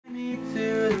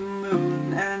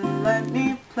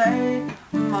play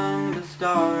among the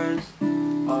stars.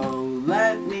 Oh,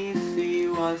 let me see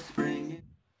what spring is.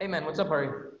 Hey man, what's up, Hari?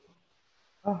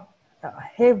 Oh,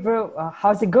 hey bro,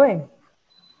 how's it going?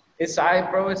 It's alright,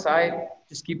 bro. It's alright.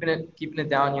 Just keeping it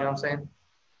down. You know what I'm saying?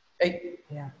 Hey,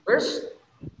 Yeah. where's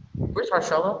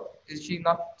Paathshala? Is she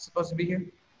not supposed to be here?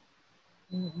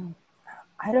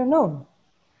 I don't know.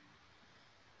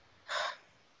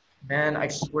 Man, I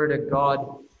swear to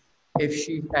God, if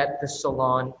she's at the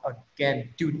salon again,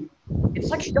 dude, it's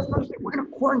like she doesn't understand. We're gonna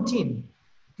quarantine.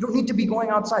 You don't need to be going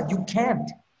outside. You can't.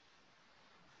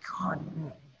 God,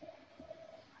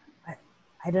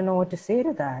 I don't know what to say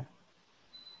to that.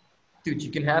 dude,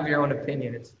 you can have your own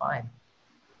opinion. It's fine.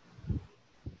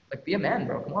 Like, be a man,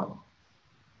 bro. Come on.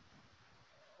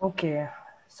 Okay,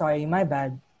 sorry, my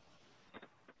bad.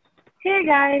 Hey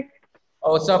guys.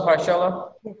 Oh, what's up,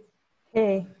 Paathshala?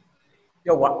 Hey.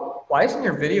 Yo, why isn't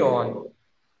your video on?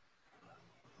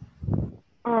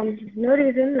 No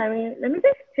reason. Let me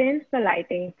just change the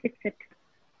lighting. Fix it.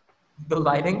 The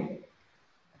lighting?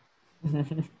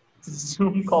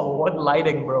 Zoom call. What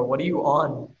lighting, bro? What are you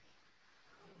on?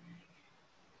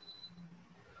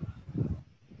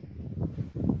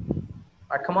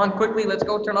 All right, come on, quickly. Let's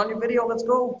go. Turn on your video. Let's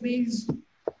go, please.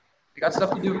 We got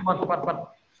stuff to do. Come on, come on, come on.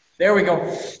 There we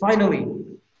go. Finally.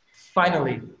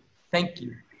 Finally. Thank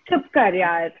you. Chup kar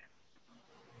yaar.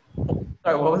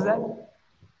 Sorry, what was that?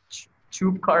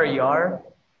 Chup kar yaar?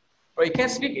 Bro, you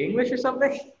can't speak English or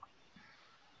something?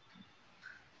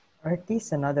 Or at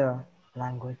least another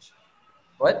language.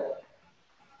 What?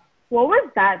 What was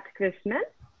that, Krishnan?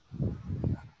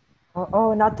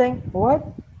 Oh, nothing? What?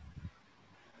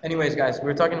 Anyways, guys, we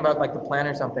were talking about like the plan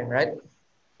or something, right?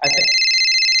 I think,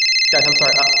 guys, I'm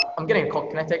sorry. I'm getting a call.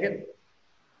 Can I take it?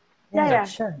 Yeah,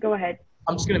 sure. Go ahead.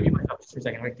 I'm just gonna mute myself just for a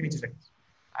second. Wait, give me 2 seconds.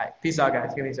 All right, peace out,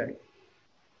 guys. Give me a second.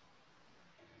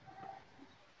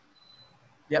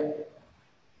 Yep.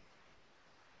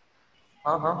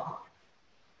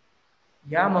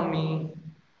 Yeah, mummy.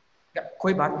 Yeah,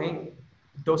 कोई बात नहीं.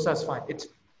 Dosa is fine. It's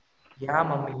yeah,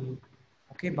 mummy.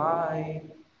 Okay, bye.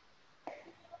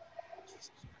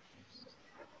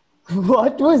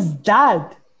 What was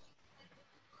that?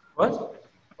 What?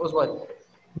 What was what?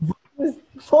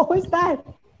 What was that?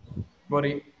 What are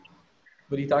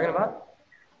you talking about?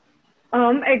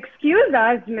 Excuse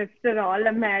us, Mr.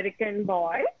 All-American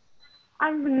boy.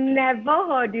 I've never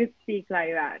heard you speak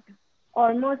like that.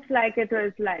 Almost like it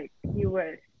was like you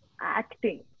were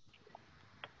acting.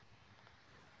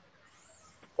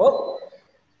 Well,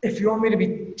 if you want me to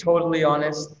be totally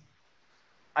honest,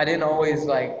 I didn't always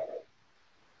like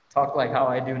talk like how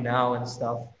I do now and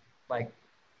stuff. Like,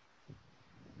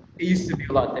 it used to be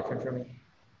a lot different for me.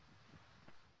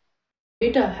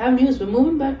 Beta, have news. We're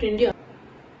moving back to India.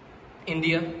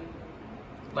 India?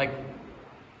 Like,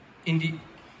 India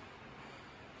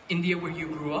where you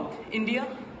grew up? India?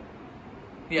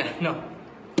 Yeah, no.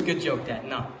 Good joke, Dad.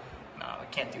 No, I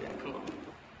can't do that. Come on.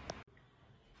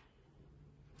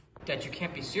 Dad, you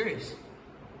can't be serious.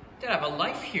 Dad, I have a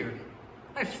life here.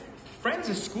 I have friends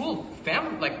at school,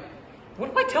 family. Like,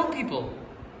 what do I tell people?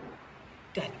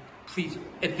 Dad, please,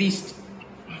 at least...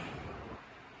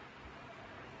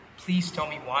 Please tell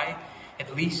me why.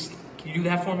 At least, can you do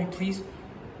that for me, please?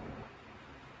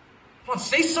 Come on,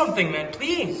 say something, man,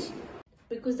 please.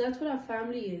 Because that's what our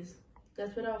family is.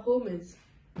 That's what our home is.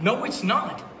 No, it's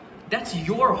not. That's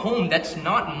your home. That's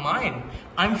not mine.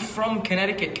 I'm from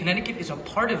Connecticut. Connecticut is a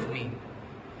part of me.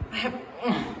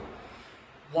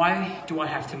 Why do I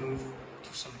have to move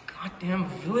to some goddamn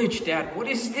village, Dad? What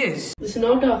is this? This is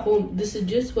not our home. This is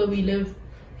just where we live.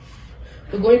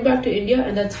 We're going back to India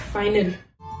and that's final.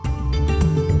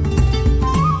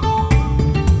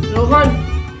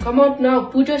 Rohan, come out now.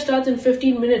 Pooja starts in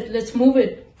 15 minutes. Let's move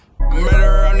it.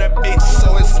 Murder on the beach,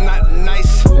 so it's not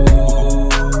nice.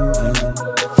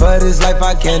 For this life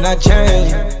I cannot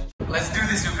change. Let's do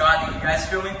this, Ugadi. You guys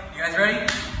feel me? You guys ready?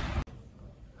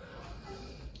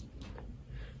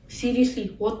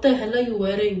 Seriously, what the hell are you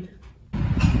wearing?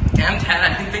 Damn,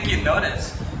 Dad, I didn't think you'd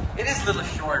notice. It is a little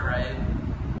short, right?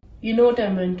 You know what I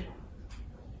meant.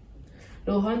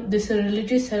 Rohan, this is a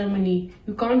religious ceremony.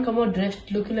 You can't come out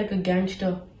dressed looking like a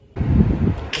gangster.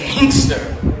 Gangster?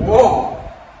 Whoa!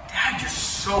 Dad, you're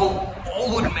so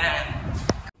old, man.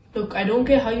 Look, I don't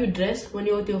care how you dress when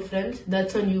you're with your friends,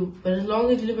 that's on you. But as long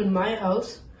as you live in my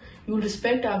house, you will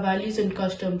respect our values and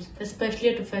customs, especially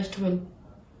at a festival.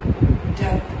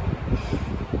 Dad,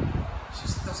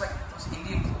 those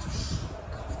Indian clothes are so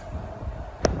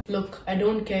comfortable. Look, I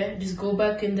don't care. Just go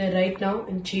back in there right now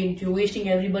and change. You're wasting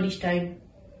everybody's time.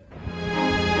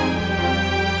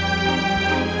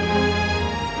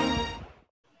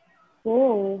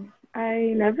 Oh,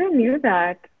 I never knew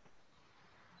that.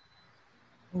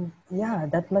 Yeah,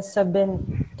 that must have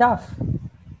been tough.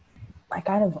 I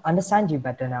kind of understand you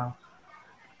better now.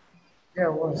 Yeah,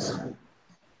 it was.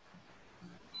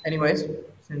 Anyways,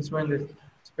 since we're in the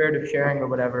spirit of sharing or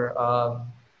whatever,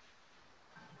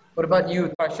 what about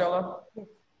you, Paathshala?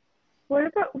 What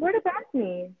about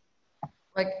me?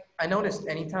 Like, I noticed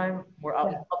anytime we're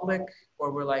out in public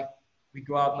or we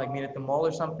go out and like meet at the mall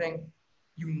or something,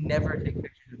 you never take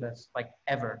pictures of us, like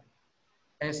ever.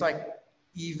 And it's like,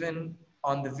 even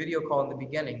on the video call in the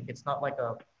beginning, it's not like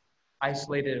a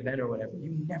isolated event or whatever.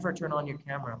 You never turn on your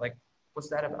camera. Like, what's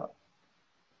that about?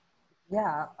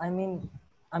 Yeah, I mean,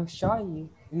 I'm sure you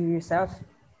yourself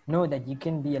know that you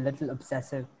can be a little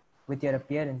obsessive with your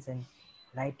appearance and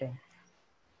lighting.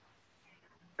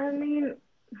 I mean,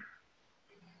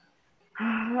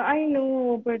 I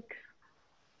know, but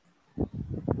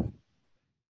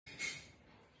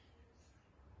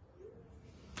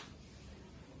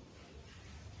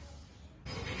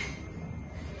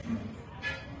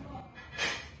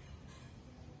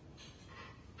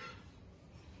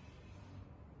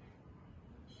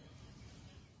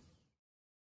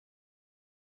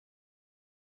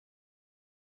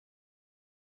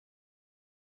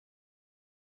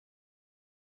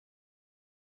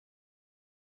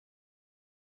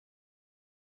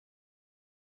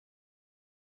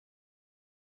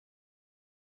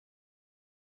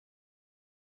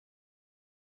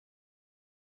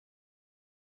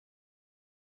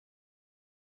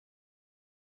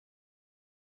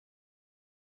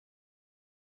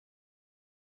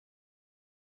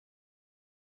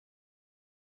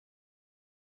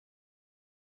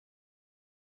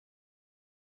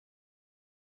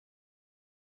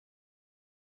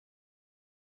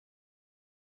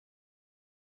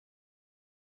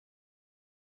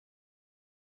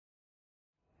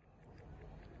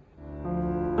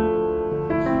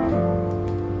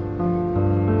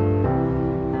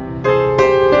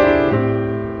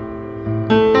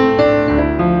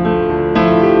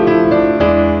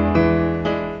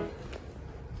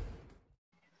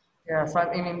Yeah,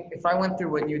 if I went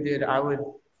through what you did, I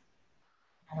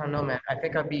don't know, man. I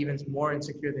think I'd be even more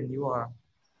insecure than you are.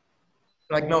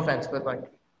 Like, no offense, but like,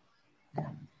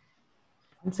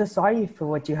 I'm so sorry for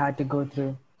what you had to go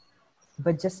through,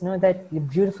 but just know that you're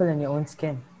beautiful in your own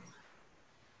skin.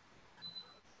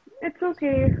 it's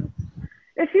okay.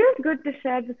 It feels good to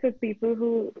share this with people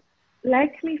who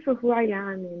like me for who I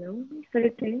am, sort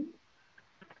of thing.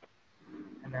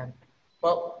 and then,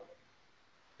 well,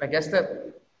 I guess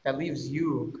that leaves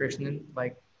you, Krishnan.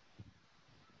 Like,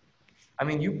 I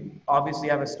mean, you obviously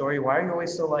have a story. Why are you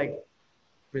always so like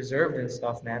reserved and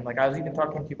stuff, man? Like, I was even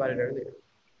talking to you about it earlier.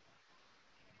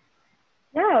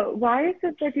 Yeah, why is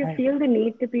it that you I, feel the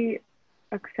need to be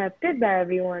accepted by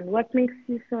everyone? What makes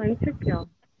you so insecure?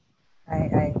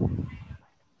 I,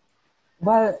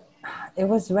 well, it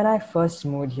was when I first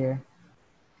moved here.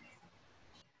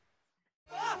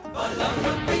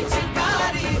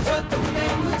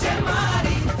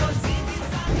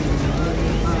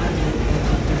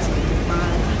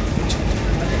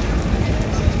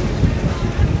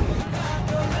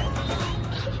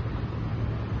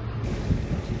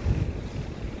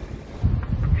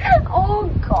 Oh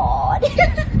God.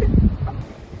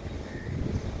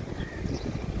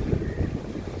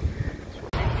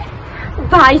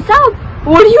 Bhai Sahib,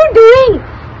 what are you doing?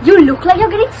 You look like you're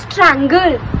getting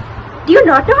strangled. Do you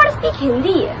not know how to speak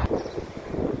Hindi?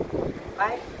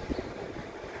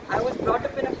 I was brought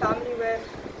up in a family where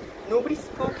nobody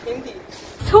spoke Hindi.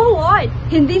 So what?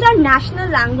 Hindi is our national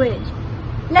language.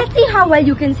 Let's see how well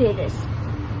you can say this.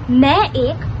 मैं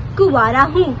एक कुंवारा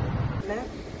हूँ. मैं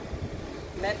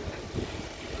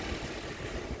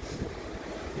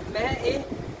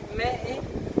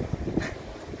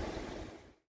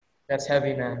That's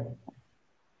heavy, man.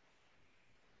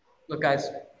 Look, guys,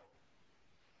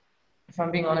 if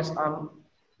I'm being honest,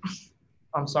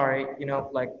 I'm sorry. You know,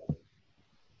 like,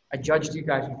 I judged you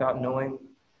guys without knowing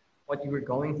what you were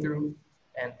going through,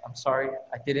 and I'm sorry.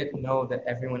 I didn't know that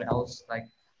everyone else like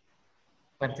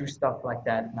went through stuff like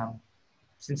that. And I'm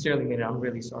sincerely mean it. I'm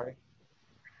really sorry.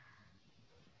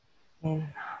 I mean,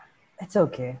 it's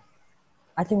okay.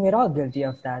 I think we're all guilty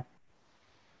of that.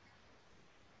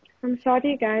 I'm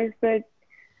sorry, guys, but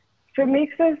if it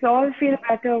makes us all feel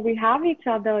better, we have each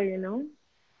other,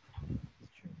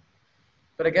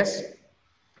 But I guess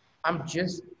I'm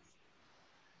just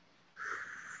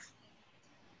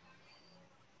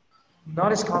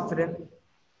not as confident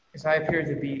as I appear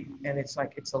to be, and it's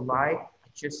like it's a lie.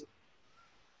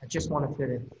 I just want to fit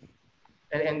in.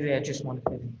 At the end of the day, I just want to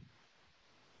fit in.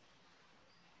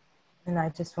 And I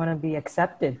just want to be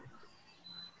accepted.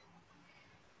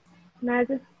 And I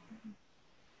just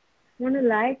want to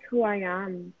like who I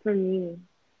am for me.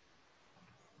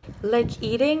 Like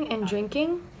eating and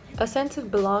drinking, a sense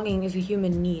of belonging is a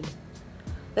human need.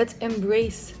 Let's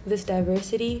embrace this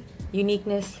diversity,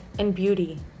 uniqueness, and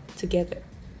beauty together.